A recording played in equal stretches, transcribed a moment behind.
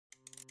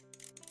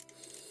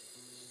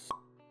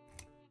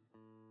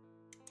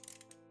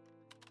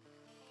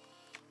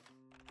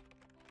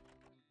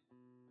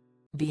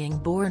being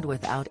born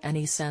without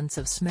any sense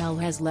of smell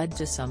has led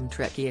to some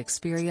tricky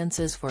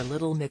experiences for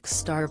Little Mix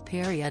star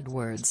Perrie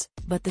Edwards,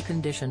 but the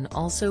condition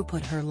also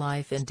put her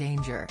life in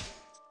danger.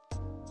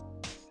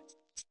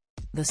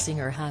 The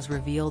singer has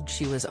revealed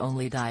she was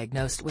only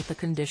diagnosed with the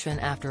condition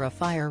after a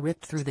fire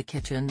ripped through the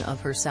kitchen of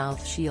her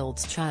South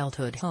Shields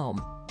childhood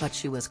home, but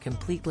she was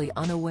completely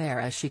unaware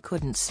as she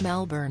couldn't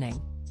smell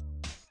burning.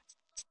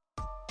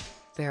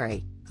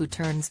 Perrie, who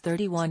turns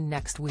 31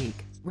 next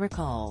week,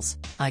 recalls,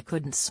 "I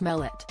couldn't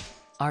smell it.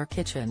 Our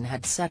kitchen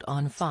had set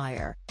on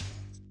fire.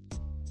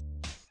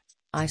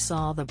 I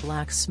saw the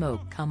black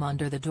smoke come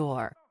under the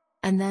door.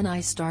 And then I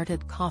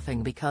started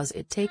coughing because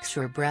it takes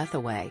your breath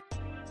away."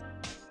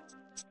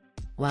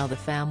 While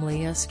the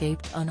family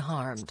escaped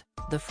unharmed,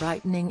 the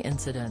frightening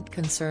incident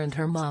concerned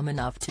her mom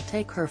enough to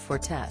take her for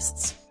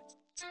tests.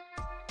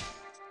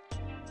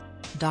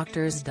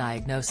 Doctors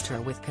diagnosed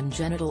her with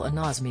congenital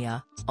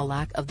anosmia, a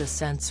lack of the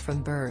sense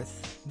from birth,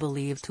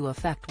 believed to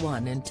affect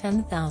 1 in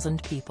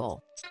 10,000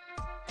 people.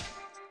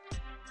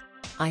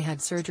 "I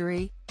had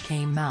surgery,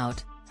 came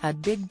out,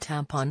 had big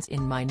tampons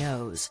in my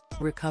nose,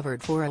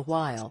 recovered for a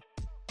while.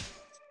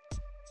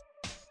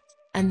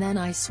 And then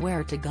I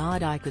swear to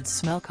God I could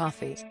smell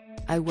coffee.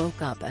 I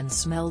woke up and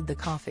smelled the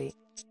coffee."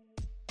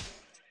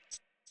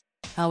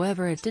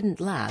 However, it didn't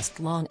last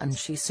long and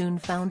she soon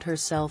found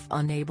herself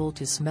unable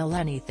to smell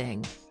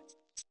anything.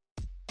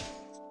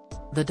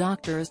 The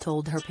doctors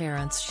told her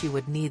parents she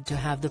would need to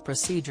have the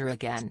procedure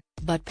again,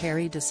 but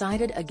Perrie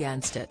decided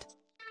against it.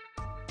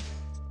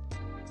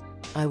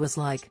 "I was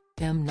like,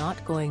 I'm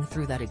not going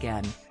through that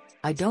again.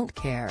 I don't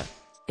care.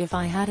 If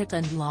I had it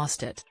and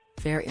lost it,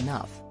 fair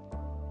enough.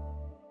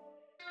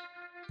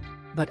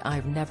 But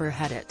I've never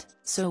had it,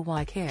 so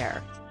why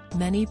care?"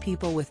 Many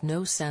people with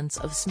no sense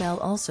of smell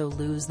also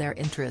lose their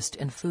interest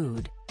in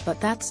food, but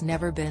that's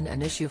never been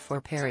an issue for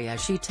Perrie, as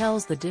she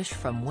tells the Dish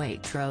from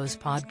Waitrose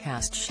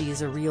podcast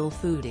she's a real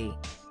foodie.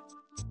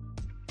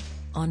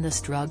 On the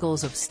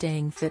struggles of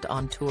staying fit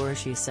on tour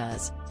she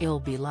says, "It'll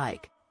be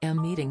like,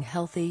 I'm eating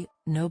healthy,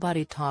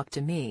 nobody talk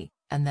to me,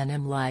 and then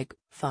I'm like,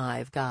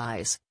 5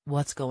 guys,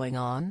 what's going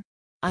on?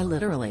 I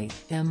literally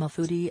am a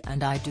foodie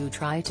and I do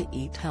try to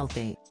eat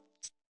healthy."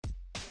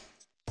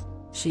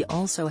 She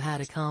also had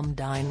a Come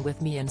Dine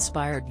With Me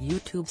inspired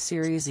YouTube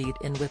series Eat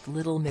In with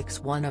Little Mix,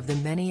 one of the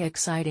many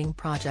exciting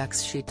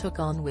projects she took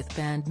on with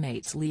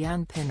bandmates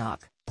Leanne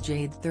Pinnock,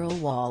 Jade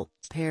Thirlwall,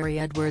 Perrie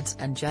Edwards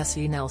and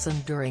Jessie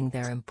Nelson during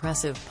their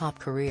impressive pop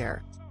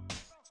career.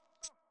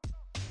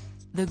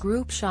 The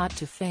group shot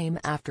to fame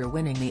after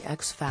winning the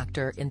X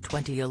Factor in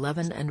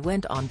 2011 and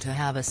went on to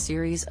have a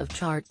series of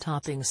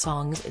chart-topping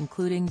songs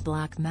including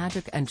Black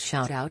Magic and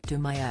Shout Out to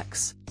My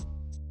Ex.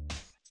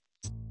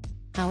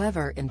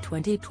 However, in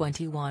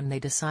 2021 they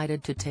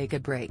decided to take a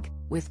break,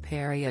 with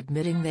Perrie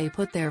admitting they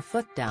put their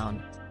foot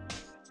down.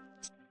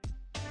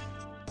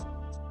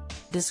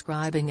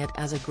 Describing it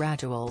as a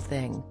gradual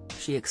thing,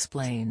 she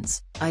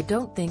explains, "I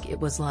don't think it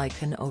was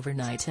like an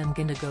overnight I'm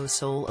gonna go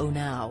solo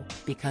now,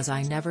 because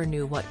I never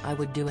knew what I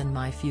would do in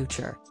my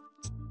future.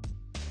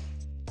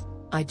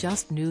 I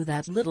just knew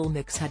that Little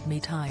Mix had me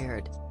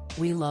tired.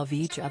 We love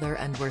each other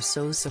and we're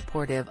so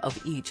supportive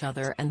of each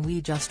other and we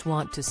just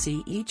want to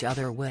see each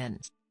other win.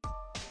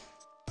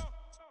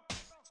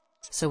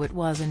 So it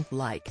wasn't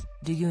like,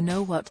 do you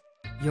know what?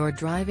 You're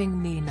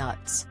driving me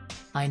nuts.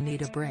 I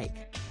need a break.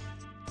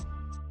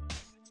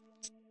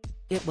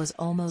 It was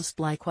almost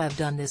like I've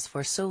done this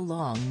for so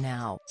long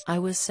now. I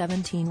was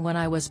 17 when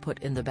I was put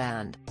in the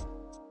band.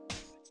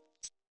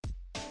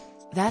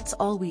 That's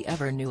all we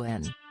ever knew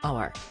in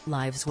our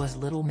lives was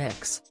Little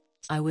Mix.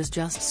 I was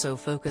just so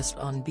focused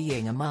on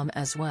being a mom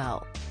as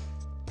well.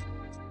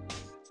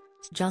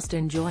 Just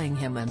enjoying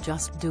him and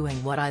just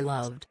doing what I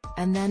loved,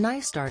 and then I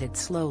started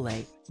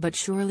slowly, but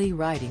surely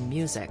writing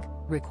music,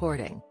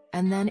 recording,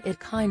 and then it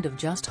kind of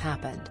just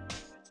happened."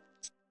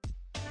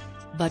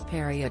 But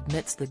Perrie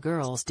admits the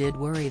girls did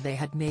worry they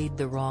had made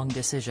the wrong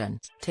decision,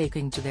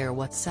 taking to their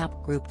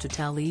WhatsApp group to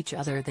tell each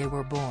other they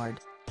were bored.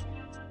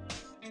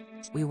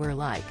 "We were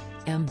like,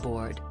 I'm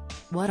bored.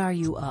 What are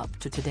you up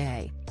to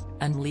today?"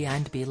 And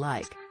Leanne be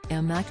like,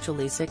 I'm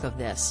actually sick of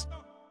this.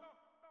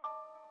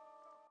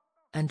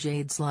 And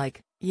Jade's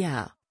like,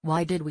 yeah,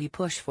 why did we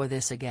push for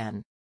this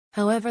again?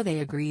 However, they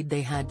agreed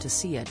they had to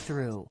see it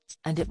through,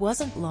 and it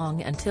wasn't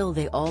long until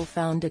they all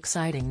found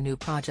exciting new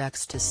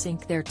projects to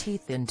sink their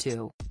teeth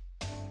into.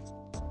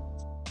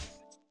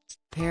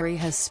 Perrie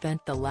has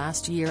spent the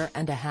last year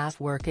and a half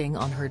working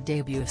on her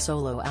debut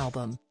solo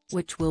album,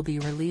 which will be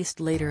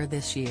released later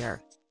this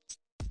year.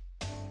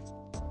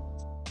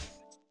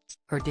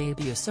 Her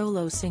debut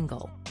solo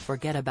single,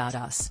 Forget About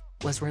Us,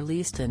 was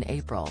released in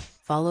April,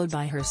 followed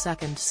by her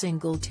second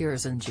single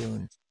Tears in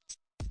June.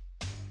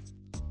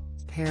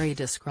 Perrie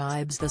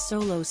describes the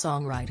solo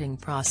songwriting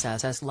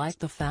process as like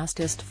the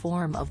fastest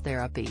form of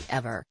therapy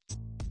ever.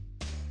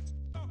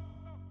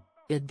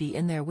 I'd be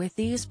in there with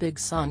these big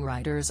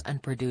songwriters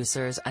and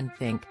producers and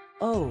think,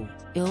 oh,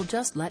 it'll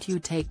just let you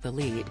take the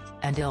lead,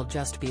 and it'll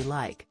just be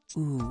like,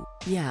 ooh,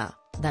 yeah,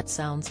 that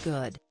sounds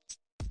good.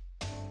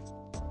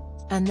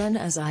 And then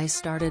as I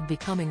started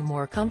becoming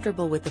more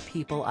comfortable with the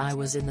people I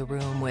was in the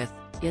room with,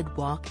 I'd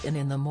walk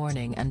in the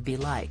morning and be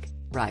like,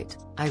 right,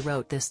 I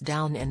wrote this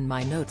down in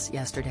my notes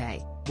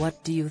yesterday,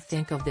 what do you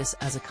think of this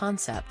as a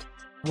concept?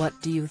 What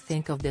do you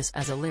think of this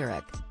as a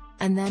lyric?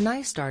 And then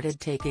I started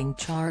taking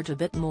charge a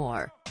bit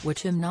more,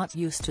 which I'm not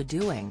used to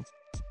doing.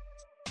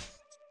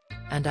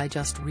 And I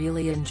just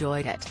really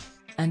enjoyed it.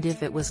 And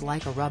if it was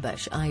like a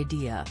rubbish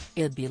idea,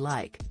 it'd be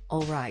like,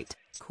 alright,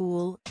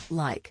 cool,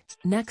 like,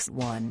 next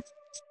one.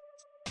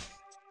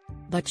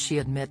 But she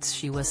admits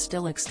she was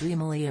still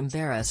extremely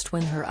embarrassed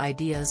when her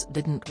ideas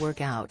didn't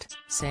work out,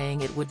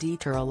 saying it would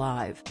eat her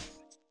alive.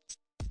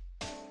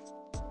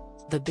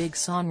 The big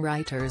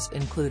songwriters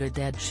included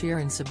Ed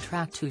Sheeran,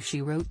 Subtract, who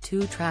she wrote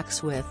 2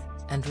 tracks with,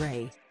 and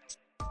Ray.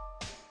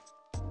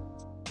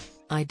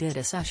 I did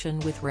a session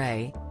with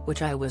Ray,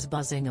 which I was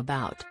buzzing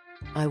about.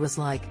 I was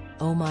like,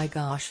 oh my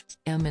gosh,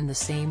 I'm in the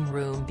same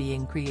room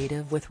being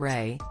creative with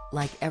Ray,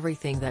 like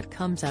everything that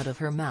comes out of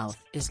her mouth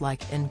is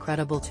like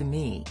incredible to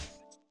me.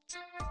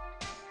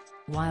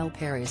 While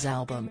Perrie's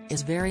album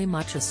is very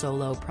much a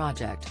solo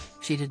project,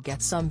 she did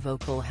get some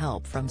vocal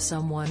help from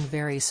someone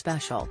very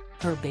special,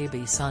 her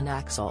baby son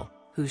Axel,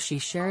 who she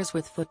shares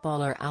with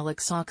footballer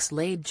Alex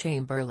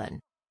Oxlade-Chamberlain.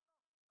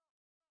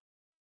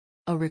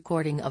 A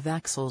recording of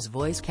Axel's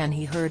voice can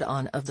be heard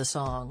on of the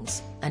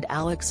songs, and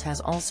Alex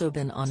has also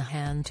been on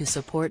hand to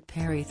support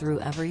Perrie through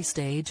every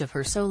stage of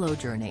her solo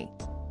journey.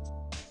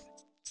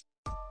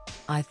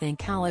 I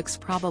think Alex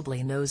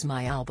probably knows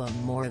my album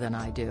more than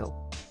I do.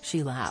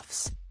 She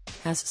laughs.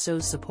 Has so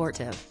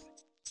supportive.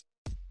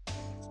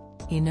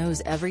 He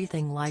knows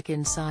everything like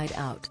inside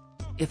out.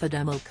 If a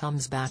demo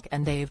comes back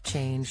and they've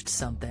changed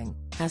something,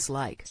 has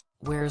like,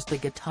 where's the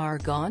guitar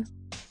gone?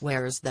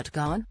 Where's that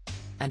gone?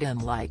 And I'm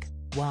like,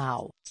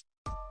 wow.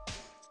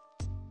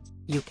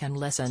 You can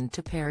listen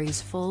to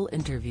Perrie's full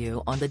interview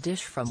on the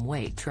Dish from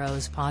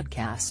Waitrose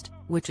podcast,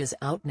 which is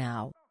out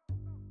now.